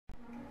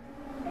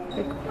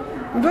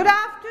Good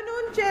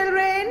afternoon,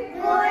 children.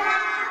 Good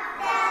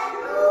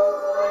afternoon,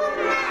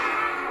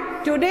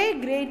 ma'am.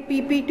 Today, grade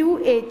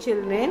PP2A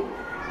children,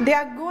 they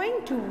are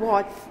going to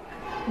watch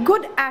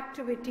good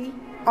activity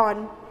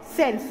on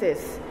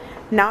senses.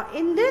 Now,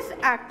 in this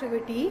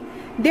activity,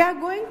 they are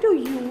going to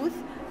use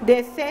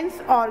their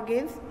sense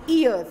organs,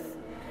 ears,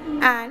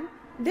 and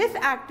this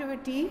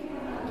activity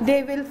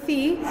they will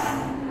see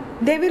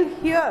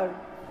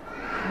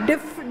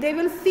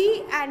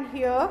and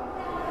hear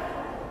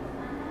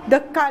the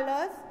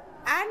colors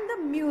and the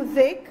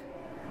music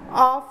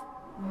of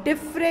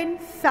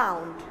different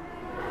sound.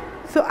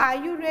 So are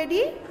you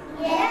ready?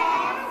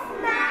 Yes,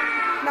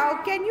 ma'am.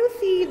 Now can you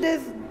see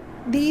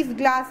these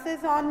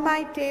glasses on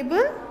my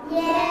table?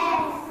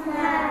 Yes,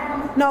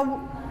 ma'am. Now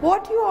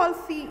what you all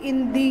see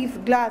in these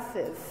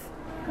glasses?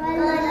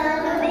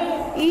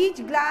 Colors.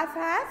 Each glass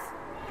has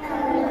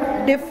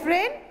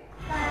different,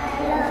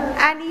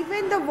 and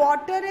even the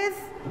water is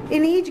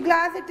in each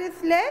glass, it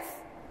is less.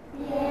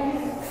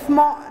 Yes.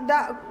 Small,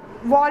 the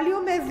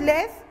volume is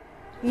less.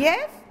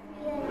 Yes?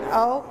 Yes.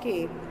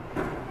 Okay.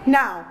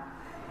 Now,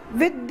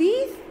 with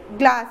these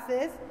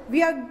glasses,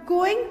 we are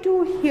going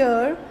to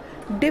hear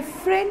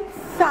different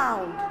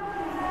sound.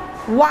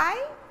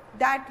 Why?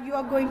 That you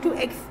are going to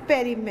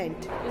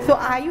experiment. So,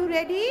 are you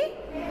ready?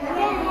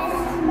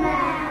 Yes,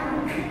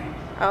 ma'am.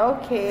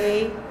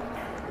 Okay.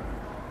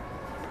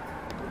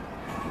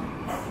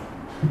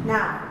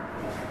 Now,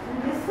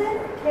 listen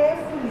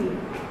carefully.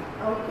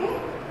 Okay?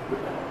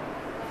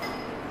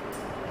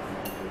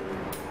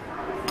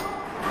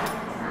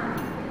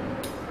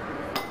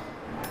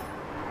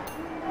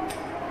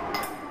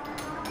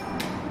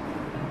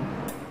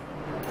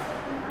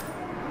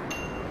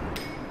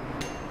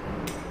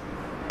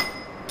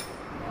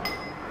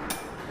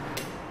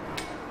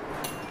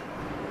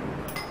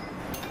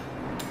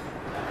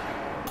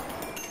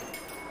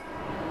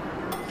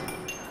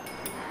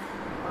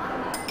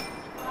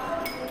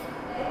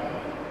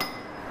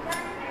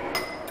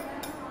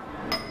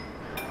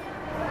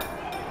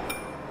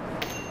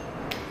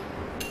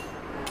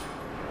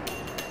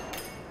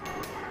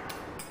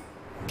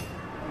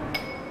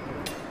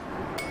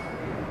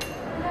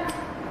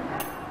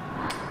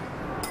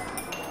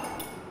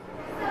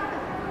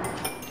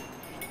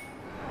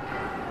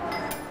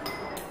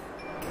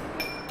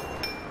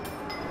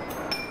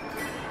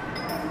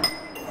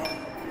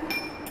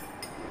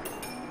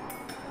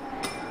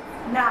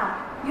 Now,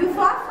 you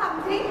saw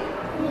something?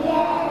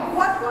 Yes.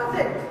 What was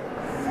it?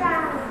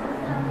 Sound.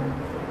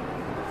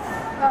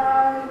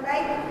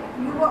 Like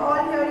you were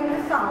all hearing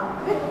the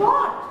sound. With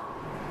what?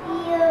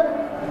 Ears.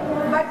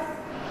 But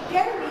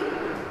tell me,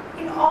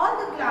 in all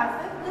the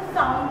classes, the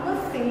sound was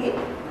same?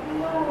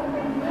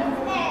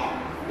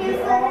 They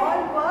all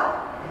were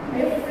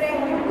different.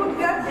 You could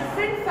hear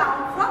different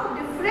sounds from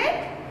different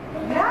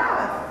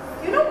glass.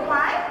 You know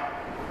why?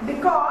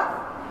 Because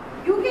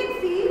you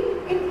can see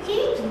in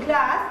each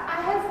glass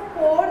I have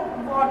poured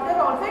water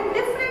also in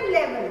different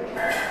level.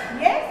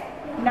 Yes?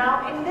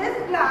 Now in this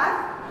glass,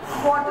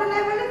 water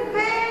level is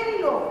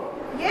very low.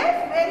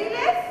 Yes? Very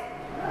less?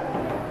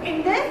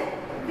 In this,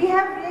 we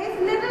have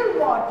raised little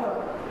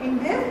water. In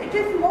this, it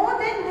is more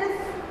than this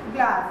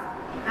glass.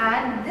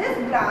 And this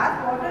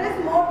glass, water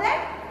is more than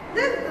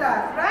this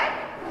glass, right?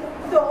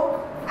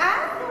 So,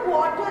 as the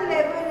water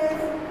level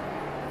is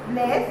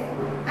less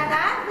and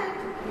as it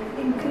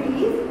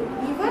increases,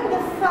 even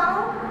the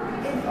sound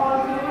is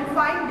also, you will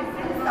find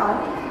different sound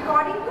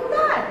according to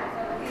that.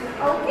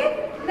 Okay?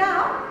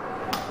 Now,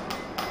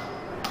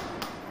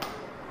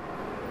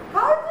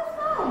 how is the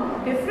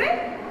sound? Different?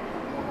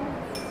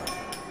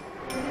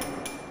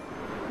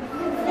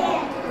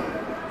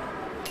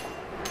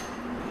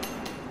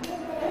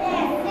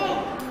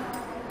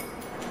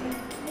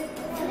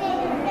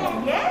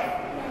 Yes?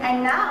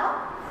 And now,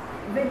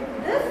 with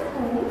this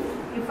spoon,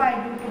 if I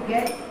do to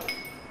get,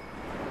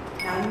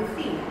 now you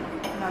see.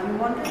 Now you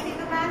want to see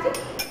the magic?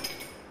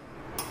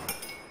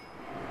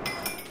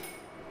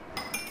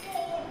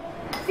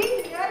 See,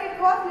 here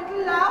it was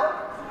little loud.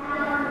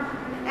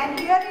 And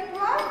here it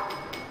was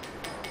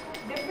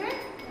different.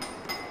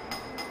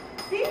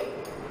 See?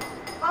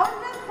 How is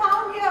the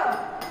sound here?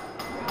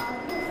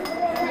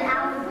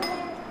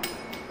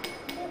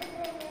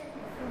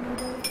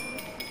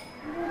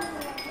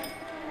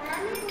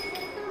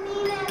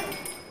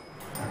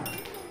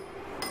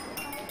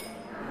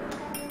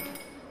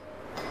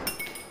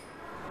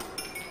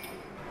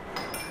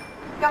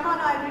 Come on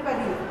now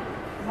everybody.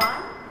 1,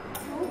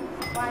 2,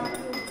 1,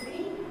 2,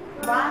 3.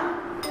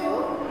 1, 2,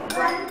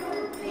 1,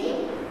 2, 3.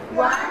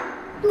 1,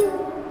 2,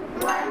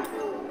 1,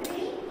 2,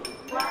 3.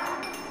 1,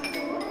 2,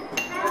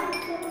 1,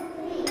 2,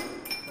 3.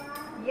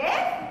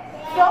 Yes?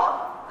 So,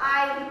 I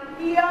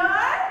hear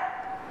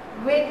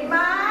with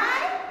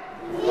my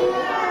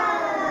Ears.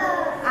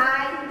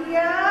 I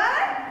hear.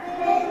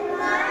 With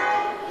my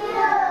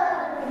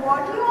ears.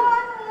 What you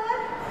all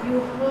heard? You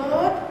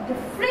heard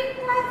different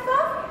types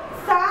of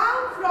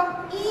sound from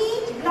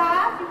each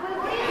glass. You will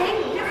hear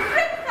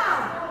different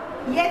sound.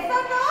 Yes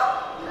or no?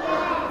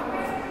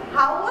 Yes.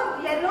 How was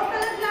yellow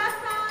color glass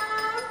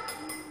sound?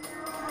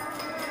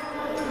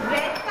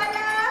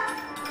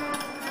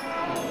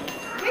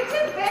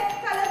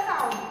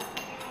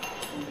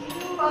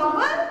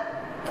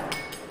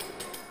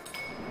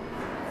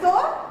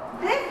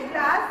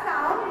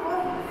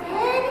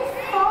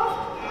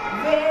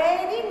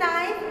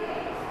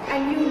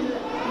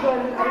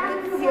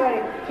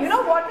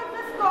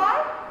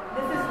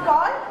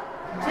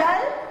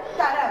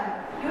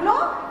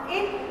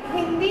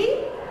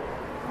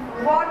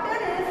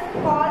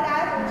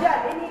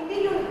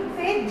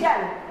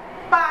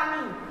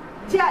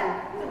 Jal.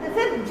 So this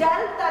is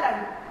Jal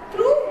Tarang.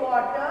 Through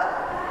water,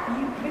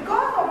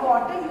 because of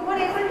water, you were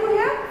able to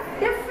hear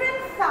different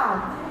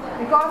sounds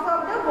because of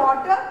the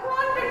water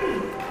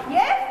quantity.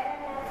 Yes?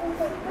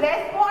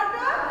 Less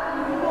water,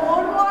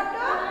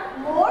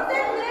 more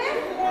than this,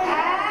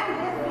 and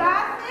this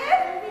glass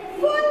is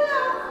full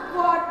of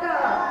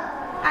water.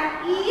 And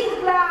each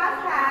glass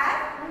has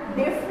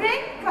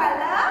different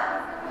color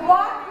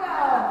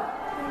water.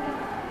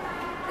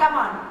 Come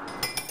on.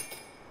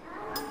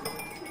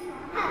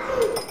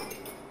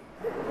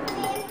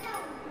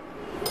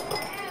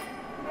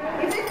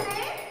 Is it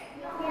safe?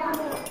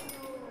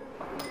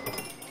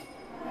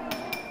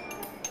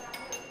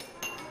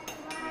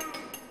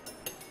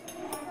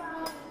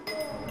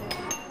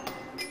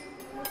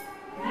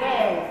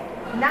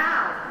 Yes.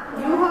 Now,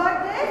 you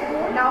heard this.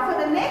 Now for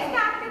the next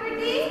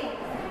activity,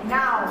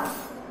 now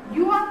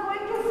you are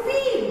going to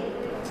feel.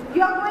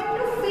 You are going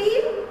to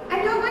feel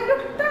and you are going to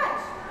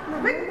touch.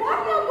 With what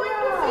you are going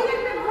to feel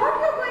and with what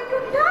you are going to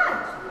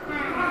touch?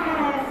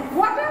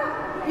 What are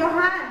your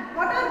hands?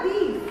 What are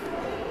these?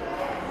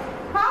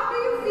 How do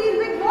you feel?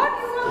 With what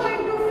you are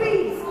going to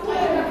feel?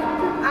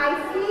 I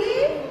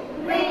feel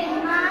with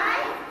my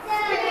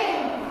skin.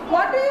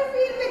 What do you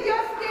feel with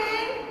your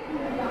skin?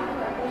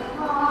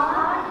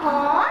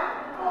 Hot,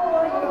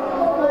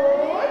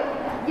 cold,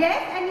 yes,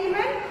 and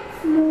even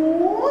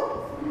smooth,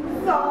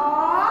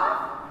 soft,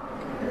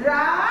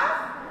 rough,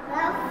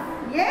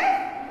 yes.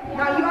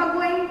 Now you are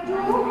going to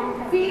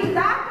feel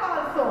that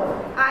also.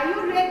 Are you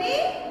ready?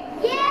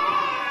 Yeah!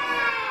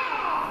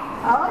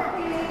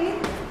 Okay.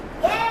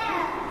 Yeah!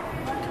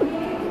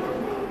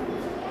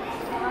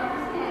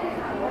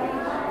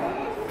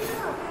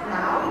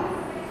 Now,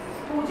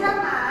 Pooja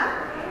ma'am,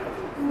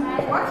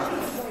 what she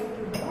is going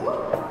to do?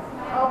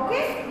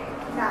 Okay.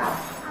 Now,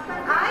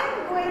 I am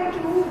going to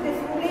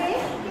display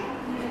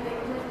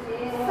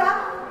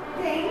some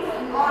things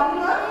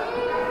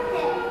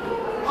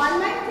on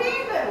my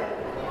table.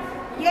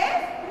 Yes,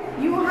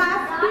 you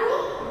have to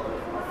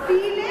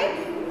feel it.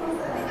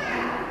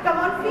 Come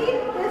on, feel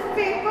this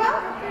paper.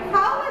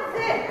 How is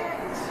it?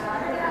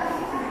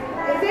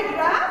 Is it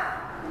rough?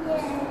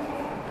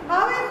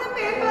 How is the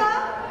paper?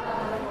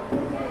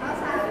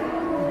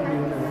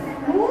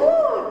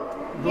 Smooth.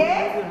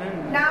 Yes.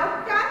 Now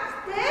touch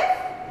this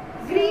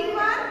green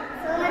one.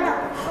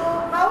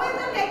 How is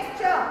the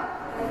texture?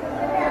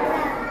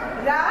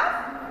 Rough?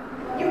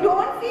 You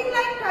don't feel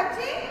like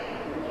touching?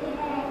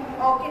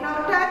 Okay, now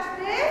touch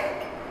this.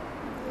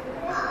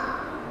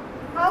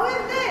 How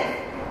is this?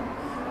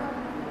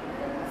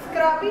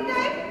 Scrubby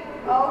type?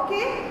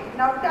 Okay,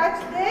 now touch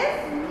this.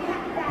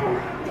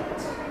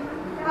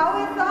 How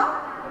is soft?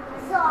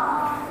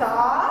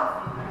 Soft.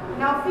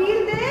 Now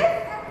feel this.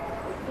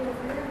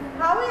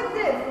 How is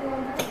this?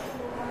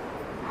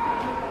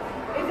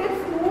 Is it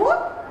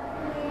smooth?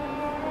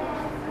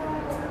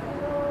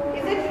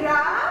 Is it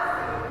rough?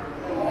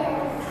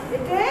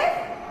 It is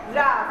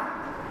rough.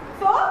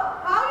 So,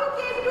 how you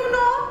came to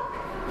know?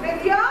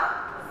 With your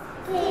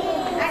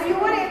and you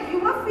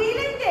were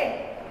feeling it.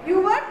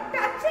 You were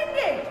touching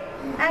it.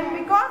 And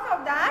because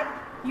of that,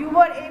 you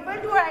were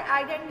able to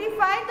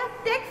identify the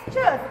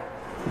textures.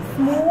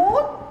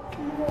 Smooth,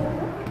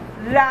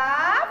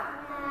 rough,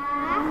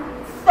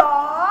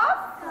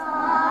 soft,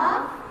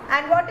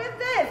 and what is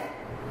this?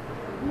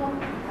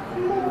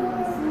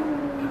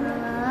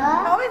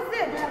 How is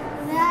it?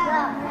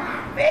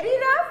 Very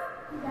rough?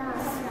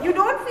 You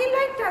don't feel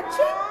like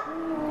touching?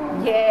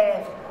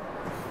 Yes.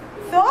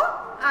 So,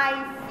 I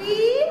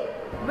feel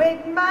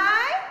with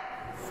my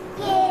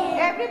Skin.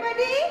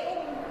 everybody,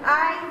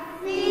 I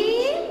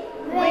feel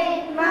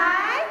with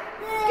my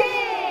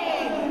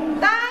skin.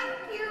 Thank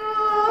you.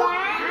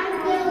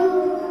 Thank you.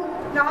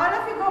 Now all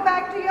of you go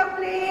back to your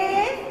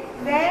place.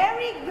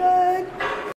 Very good.